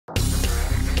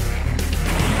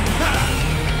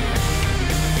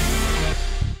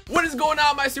going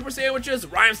out, my super sandwiches?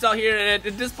 Rhymestyle here, and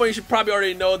at this point, you should probably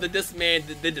already know that this man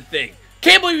did the thing.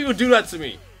 Can't believe you would do that to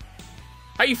me.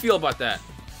 How you feel about that?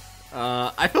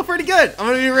 I feel pretty good. I'm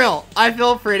gonna be real. I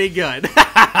feel pretty good.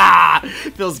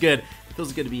 Feels good.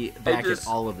 Feels good to be back at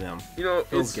all of them. You know,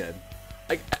 feels good.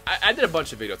 I did a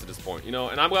bunch of videos at this point, you know,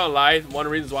 and I'm gonna lie. One of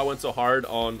the reasons why I went so hard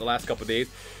on the last couple of days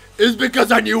is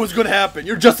because I knew it was gonna happen.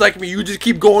 You're just like me. You just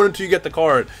keep going until you get the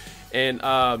card. And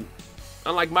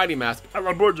unlike Mighty Mask, I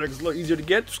run board it's a little easier to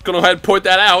get. Just gonna go ahead and point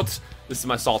that out. This is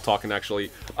my salt talking,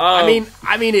 actually. I mean,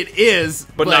 it is,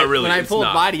 but not really. When I pulled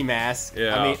Mighty Mask,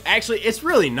 yeah. I mean, actually, it's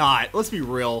really not. Let's be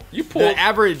real. The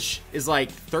average is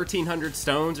like 1,300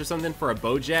 stones or something for a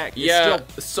Bojack. Yeah,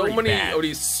 it's so many of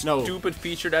these stupid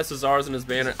featured SSRs in this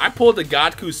banner. I pulled the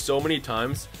Godkus so many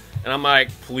times, and I'm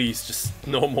like, please, just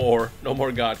no more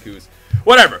Godkus.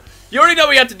 Whatever. You already know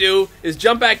what we have to do is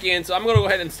jump back in. So I'm gonna go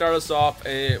ahead and start us off,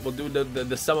 and we'll do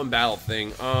the summon battle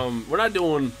thing. We're not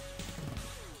doing.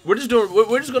 We're just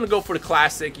gonna go for the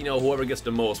classic, you know, whoever gets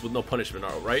the most with no punishment,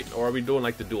 right? Or are we doing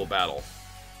like the dual battle?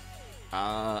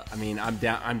 I mean, I'm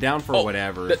down for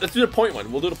whatever. Let's do the point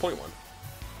one. We'll do the point one.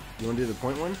 You want to do the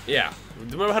point one? Yeah. Do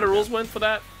you remember how the rules went for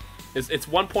that? It's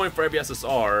 1 point for every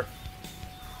SSR.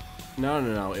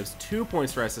 No. It was 2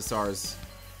 points for SSRs,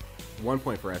 1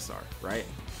 point for SR, right?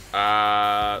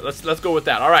 Let's go with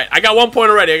that. All right, I got 1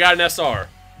 point already. I got an SR.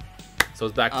 So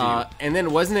it's back to you. And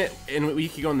then wasn't it? And we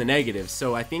could go in the negatives.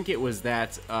 So I think it was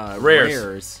that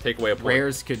rares take away a point.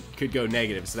 Rares could go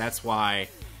negative. So that's why.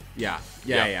 Yeah.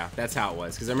 That's how it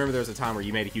was. Because I remember there was a time where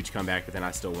you made a huge comeback, but then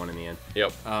I still won in the end.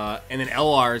 Yep. And then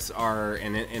LRs are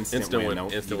an instant win.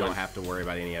 Instant you win. don't have to worry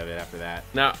about any of it after that.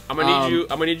 Now I'm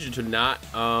gonna need you to not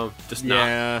just not.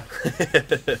 Yeah.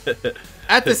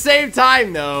 At the same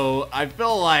time, though, I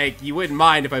feel like you wouldn't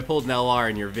mind if I pulled an LR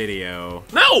in your video.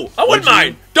 No, I wouldn't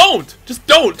mind. Don't. Just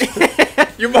don't.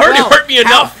 You've already hurt me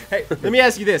enough. Hey, let me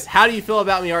ask you this: how do you feel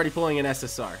about me already pulling an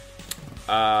SSR?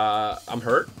 I'm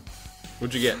hurt.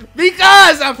 What'd you get?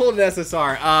 Because I pulled an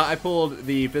SSR. I pulled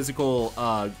the physical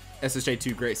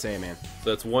SSJ2 Great Saiyaman. So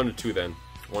that's 1 to 2 then.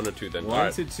 1 to 2 then.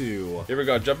 1 to 2. Here we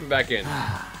go. Jumping back in.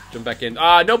 Jump back in.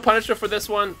 No punishment for this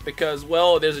one because,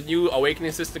 well, there's a new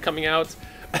awakening system coming out.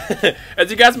 As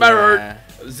you guys might have heard,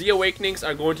 Z Awakenings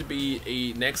are going to be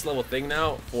a next level thing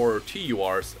now for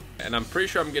TURs. And I'm pretty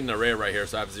sure I'm getting a rare right here,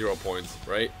 so I have 0 points,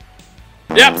 right?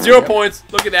 Yep, 0 points.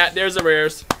 Look at that. There's the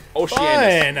rares.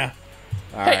 Oceanus.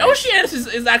 Hey, Oceanus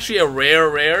is actually a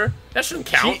rare. That shouldn't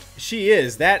count. She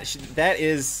is. That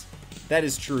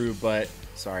is true, but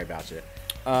sorry about you.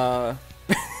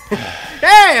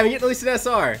 Hey, I'm getting at least an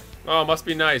SR. Oh, must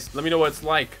be nice. Let me know what it's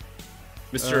like,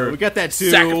 Mr. We got that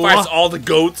too. Sacrifice all the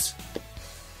goats.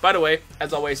 By the way,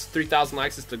 as always, 3,000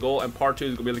 likes is the goal, and part 2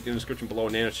 is gonna be linked in the description below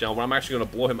in Nano channel, where I'm actually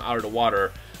gonna blow him out of the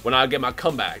water when I get my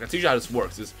comeback. That's usually how this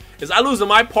works. Is I lose on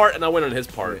my part and I win on his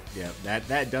part. Yeah,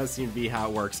 that does seem to be how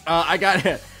it works. I got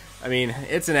it. I mean,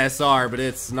 it's an SR, but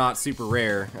it's not super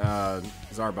rare.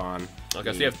 Zarbon.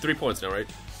 Okay, so you have 3 points now, right?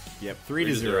 Yep, 3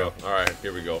 to 0. All right,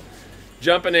 here we go.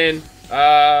 Jumping in.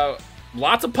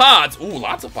 Lots of pods. Ooh,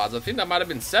 lots of pods. I think that might have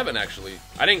been 7, actually.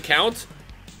 I didn't count,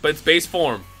 but it's base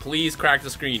form. Please crack the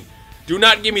screen. Do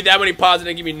not give me that many pods and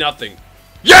then give me nothing.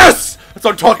 Yes! That's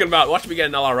what I'm talking about. Watch me get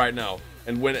an LR right now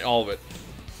and win all of it.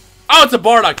 Oh, it's a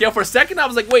Bardock. Yeah, for a second I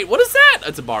was like, wait, what is that?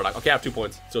 It's a Bardock. Okay, I have 2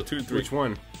 points. So 2 to 3. Which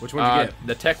one? Which one did you get?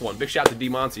 The tech one. Big shout out to D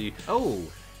Monty. Oh.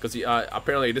 Because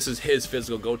apparently this is his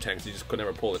physical go tank, so he just could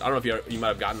never pull it. I don't know if you might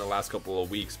have gotten the last couple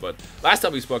of weeks, but last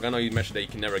time we spoke, I know you mentioned that you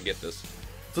can never get this.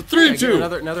 So 3 to 2.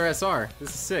 Another SR. This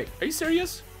is sick. Are you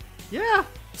serious? Yeah.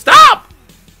 Stop!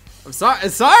 I'm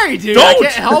sorry, dude. Don't! I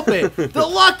can't help it. The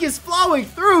luck is flowing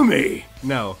through me.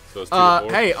 No. So it's 2 to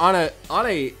 4.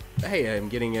 Hey, hey, I'm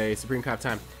getting a Supreme Cop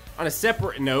time. On a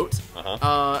separate note,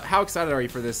 how excited are you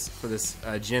for this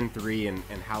Gen 3 and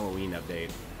Halloween update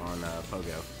on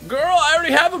Pogo? Girl, I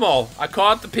already have them all. I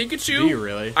caught the Pikachu. Do you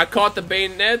really? I caught the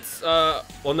Bayonets.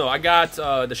 Well, no, I got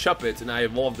the Shuppets, and I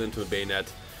evolved into a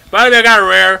Bayonet. But anyway, I got a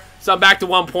rare, so I'm back to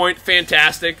 1 point.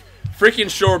 Fantastic. Freaking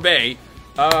Sorbet.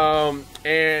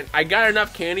 And I got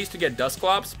enough candies to get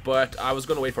Dusclops, but I was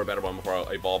gonna wait for a better one before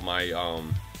I evolve my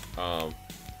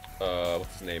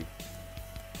what's his name?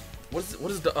 What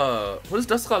is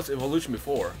Dusclops' evolution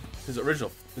before?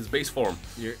 His base form.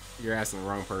 You're asking the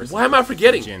wrong person. Why am I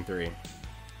forgetting? Gen 3.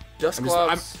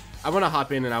 Dusclops. I want to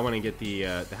hop in and I want to get the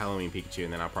Halloween Pikachu,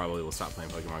 and then I probably will stop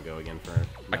playing Pokemon Go again for.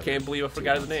 I can't believe I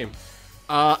forgot his name.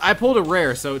 I pulled a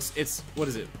rare, so it's what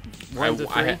is it? 1 to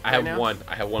 3. I have 1.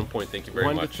 I have 1 point. Thank you very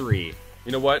much. 1 to 3.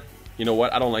 You know what?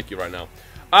 I don't like you right now.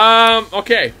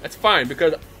 Okay, that's fine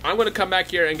because I'm gonna come back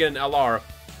here and get an LR.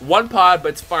 1 pod, but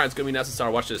it's fine. It's gonna be an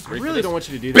SSR. Watch this. I really don't want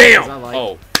you to do that. Bam!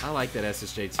 'Cause I like that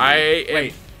SSJ too. I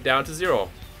am down to 0.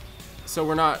 So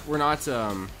we're not.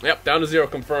 Yep, down to 0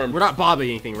 confirmed. We're not bobbing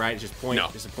anything, right? It's just point. No.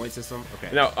 Just a point system.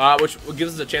 Okay. No, which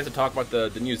gives us a chance to talk about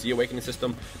the new Z Awakening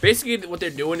system. Basically, what they're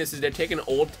doing is they're taking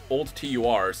old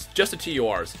TURs, just the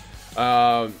TURs,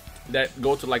 that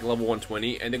go to like level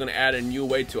 120, and they're gonna add a new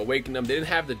way to awaken them. They didn't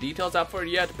have the details out for it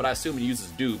yet, but I assume it uses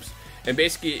dupes. And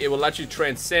basically, it will let you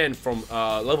transcend from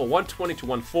level 120 to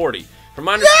 140. From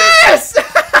my understanding, Yes!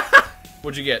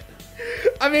 What'd you get?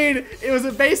 I mean, it was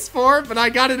a base form, but I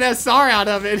got an SR out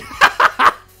of it.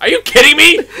 Are you kidding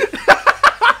me?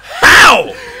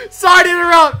 How? Sorry to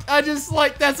interrupt. I just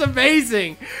like that's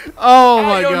amazing. Oh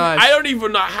my gosh. I don't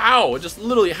even know how. Just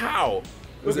literally how.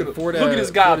 Was it 4 to? Look at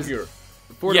this guy up here.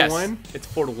 4 to 1. It's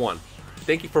 4 to 1.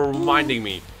 Thank you for reminding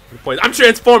me. I'm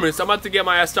transforming, so I'm about to get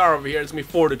my SR over here. It's gonna be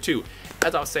 4 to 2.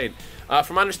 As I was saying,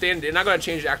 from my understanding, they're not gonna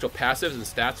change the actual passives and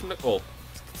stats from the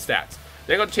stats.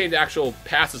 They're gonna change the actual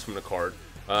passes from the card.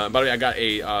 By the way, I got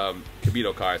a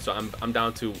Kibito card, so I'm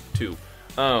down to 2.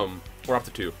 We're up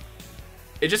to 2.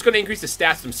 It's just gonna increase the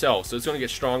stats themselves, so it's gonna get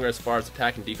stronger as far as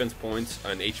attack and defense points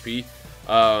and HP.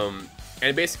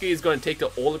 And basically, it's going to take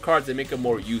the older cards and make them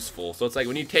more useful. So it's like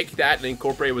when you take that and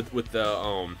incorporate it with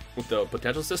the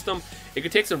potential system, it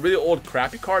can take some really old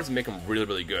crappy cards and make them really,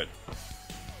 really good.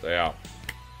 So yeah.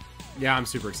 Yeah, I'm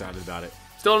super excited about it.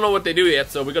 Still don't know what they do yet,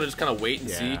 so we're gonna just kind of wait and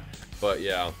see. But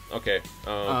yeah, okay.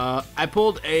 I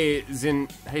pulled a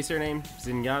Hey, surname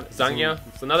Zanya.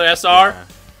 It's another SR. Yeah.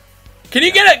 Can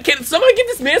you get it? Can somebody get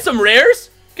this man some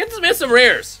rares? Get this man some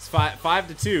rares. It's 5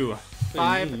 to 2.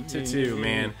 5 to 2,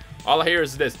 man. All I hear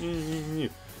is this.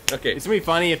 Okay. It's gonna be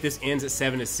funny if this ends at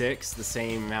 7 to 6, the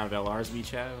same amount of LRs we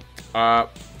each have.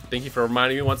 Thank you for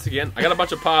reminding me once again. I got a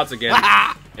bunch of pods again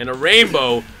and a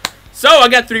rainbow. So I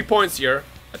got 3 points here,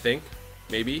 I think,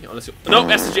 maybe. Unless no,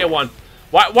 SJ 1.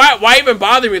 Why even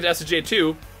bother me with SJ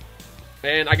 2?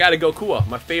 And I got a Gokua,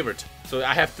 my favorite. So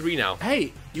I have 3 now.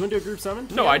 Hey, you want to do a group summon?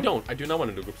 No, I don't. I do not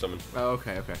want to do a group summon. Oh,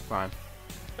 okay, fine.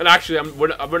 And actually, we're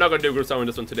not going to do a group summon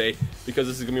this one today because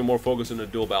this is going to be more focused on the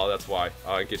dual battle. That's why,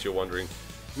 in case you're wondering.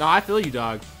 No, I feel you,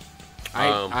 dog.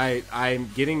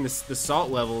 I'm getting the salt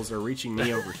levels are reaching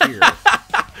me over here.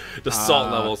 The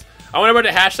salt levels. I want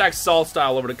everybody to hashtag salt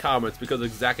style over the comments because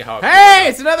it's exactly how. Hey,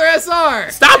 it's another SR.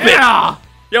 Stop it!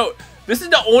 Yo, this is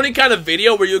the only kind of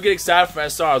video where you'll get excited for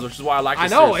SRs, which is why I like. I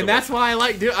know, and that's why I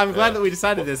like. I'm glad that we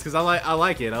decided this because I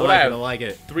like it. I like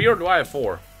it. 3 or do I have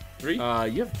 4? 3? You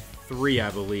have 3, I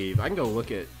believe. I can go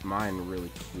look at mine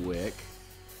really quick.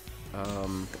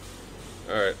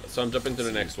 Alright, so I'm jumping to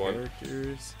the next one.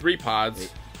 3 pods.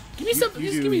 Wait. Give me something. You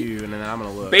just do give me you, and then I'm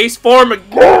gonna look. Base form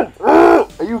again. Are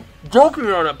you joking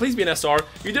or not? Please be an SR.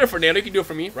 You did it for Nano. You can do it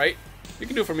for me, right? You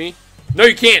can do it for me. No,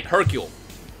 you can't. Hercule.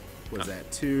 What is that?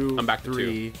 2. I'm back to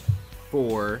 3,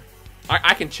 4.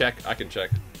 I can check. I can check.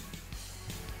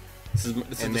 This is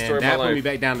the story of my life. That put me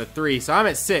back down to 3, so I'm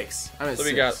at 6. I'm at 6. So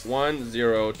we got 1,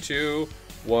 0, 2,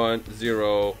 1,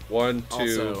 0, 1, 2.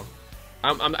 Also,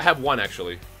 I have 1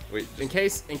 actually. Wait, in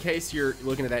case you're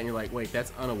looking at that and you're like, wait,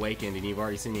 that's unawakened, and you've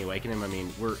already seen me awaken him. I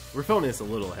mean, we're filming this a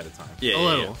little ahead of time. Yeah, a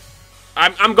little.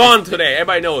 Yeah. I'm gone today.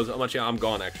 Everybody knows how much I'm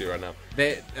gone actually right now.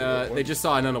 They just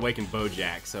saw an unawakened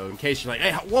Bojack, so in case you're like,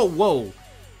 hey, whoa,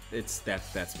 that's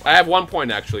why. I have 1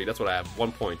 point actually. That's what I have.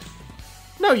 1 point.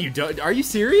 No, you don't. Are you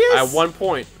serious? I have 1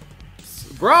 point.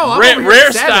 Bro, I'm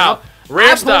rare style.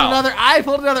 Rare style. I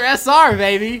pulled another SR,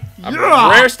 baby.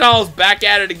 Yeah. Rare style is back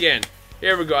at it again.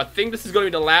 Here we go. I think this is going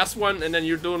to be the last one, and then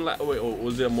you're doing. Wait,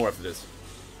 was there more after this?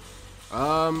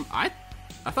 I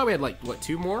thought we had like what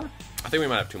 2 more? I think we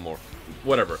might have 2 more.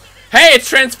 Whatever. Hey, it's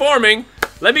transforming.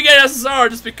 Let me get an SSR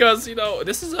just because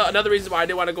this is another reason why I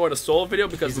didn't want to go in a solo video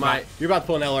because you're about to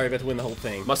pull an LR, you're about to win the whole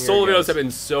thing. My solo videos have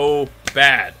been so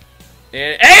bad.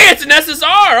 And hey, it's an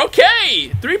SSR. Okay,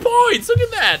 3 points. Look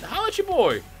at that. Holla at your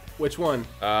boy. Which one?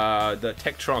 The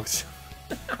Tech Trunks.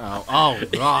 Oh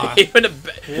god. Even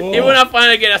when I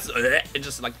finally get it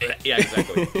just like yeah,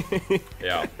 exactly.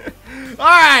 Yeah. All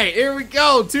right, here we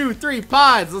go. 2, 3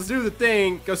 pods. Let's do the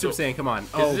thing. Go Super Saiyan. Come on.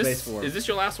 Base 4. Is this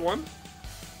your last one?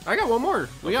 I got 1 more.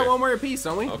 We got 1 more apiece,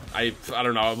 don't we? Okay. I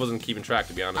don't know. I wasn't keeping track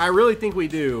to be honest. I really think we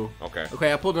do. Okay.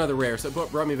 Okay, I pulled another rare, so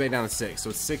it brought me back down to 6. So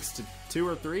it's 6 to 2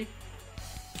 or 3.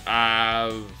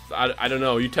 I don't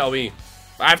know. You tell me.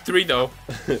 I have 3 though.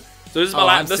 So this is my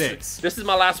last. This is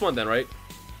my last one then, right?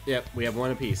 Yep, we have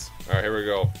 1 apiece. All right, here we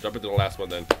go. Jump into the last one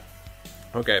then.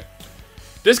 Okay.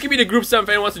 This could be the group summon. If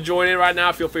anyone wants to join in right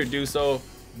now, feel free to do so.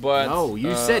 But no,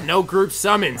 you said no group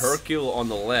summons. Hercule on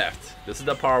the left. This is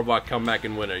the Power Block comeback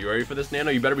and winner. You ready for this, Nano?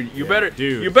 You better be. You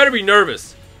better be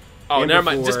nervous. Oh, never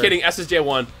mind. Just kidding.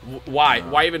 SSJ1. Why?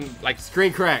 Why even, like...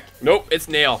 Screen crack. Nope, it's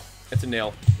nail. It's a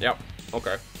nail. Yep.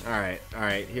 Okay.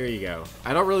 Alright, here you go.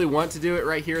 I don't really want to do it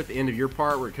right here at the end of your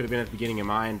part where it could have been at the beginning of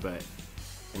mine, but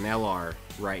an LR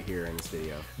right here in this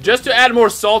video. Just to add more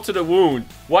salt to the wound,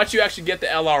 watch you actually get the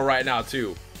LR right now,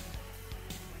 too.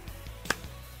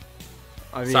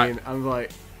 I mean, I'm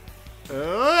like...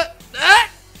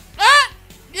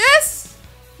 yes!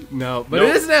 No, but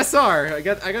it is an SR.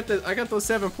 I got those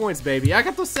 7 points, baby. I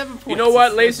got those 7 points. You know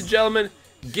what, ladies and gentlemen?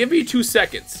 Give me 2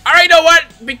 seconds. All right, you know what?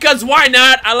 Because why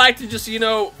not? I like to just, you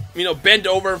know, bend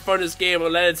over in front of this game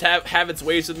and let it have its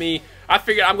ways with me. I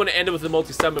figured I'm going to end it with a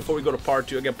multi-summon before we go to part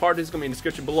 2. Again, part 2 is going to be in the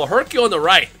description below. Hercule on the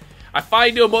right. I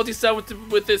finally do a multi-summon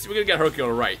with this. We're going to get Hercule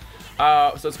on the right.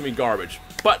 So it's going to be garbage.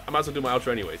 But I might as well do my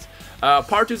outro anyways.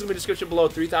 Part 2 is going to be in the description below.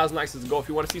 3,000 likes to go. If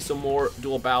you want to see some more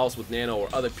dual battles with Nano or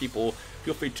other people,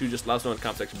 feel free to just let us know in the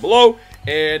comment section below.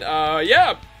 And,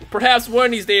 yeah, perhaps one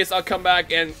of these days I'll come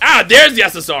back and... there's the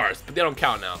SSRs! But they don't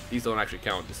count now. These don't actually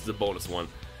count. This is a bonus one.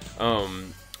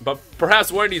 But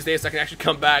perhaps one of these days I can actually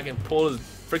come back and pull his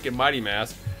freaking Mighty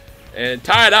Mask and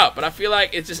tie it up. But I feel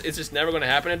like it's just never going to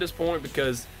happen at this point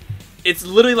because it's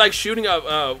literally like shooting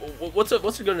a... what's a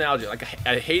good analogy? Like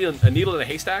a needle in a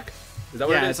haystack? Is that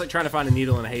what it is? Yeah, it's like trying to find a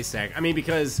needle in a haystack. I mean,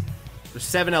 because there's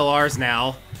 7 LRs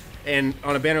now. And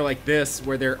on a banner like this,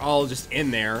 where they're all just in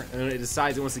there, and it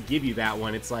decides it wants to give you that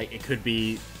one, it's like, it could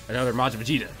be another Majin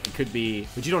Vegeta. It could be...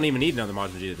 But you don't even need another Majin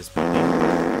Vegeta at this point.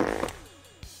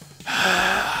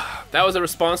 That was a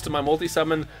response to my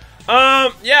multi-summon.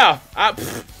 Yeah.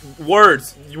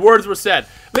 Words. Words were said.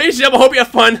 Ladies and gentlemen, hope you have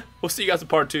fun. We'll see you guys in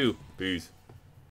part 2. Peace.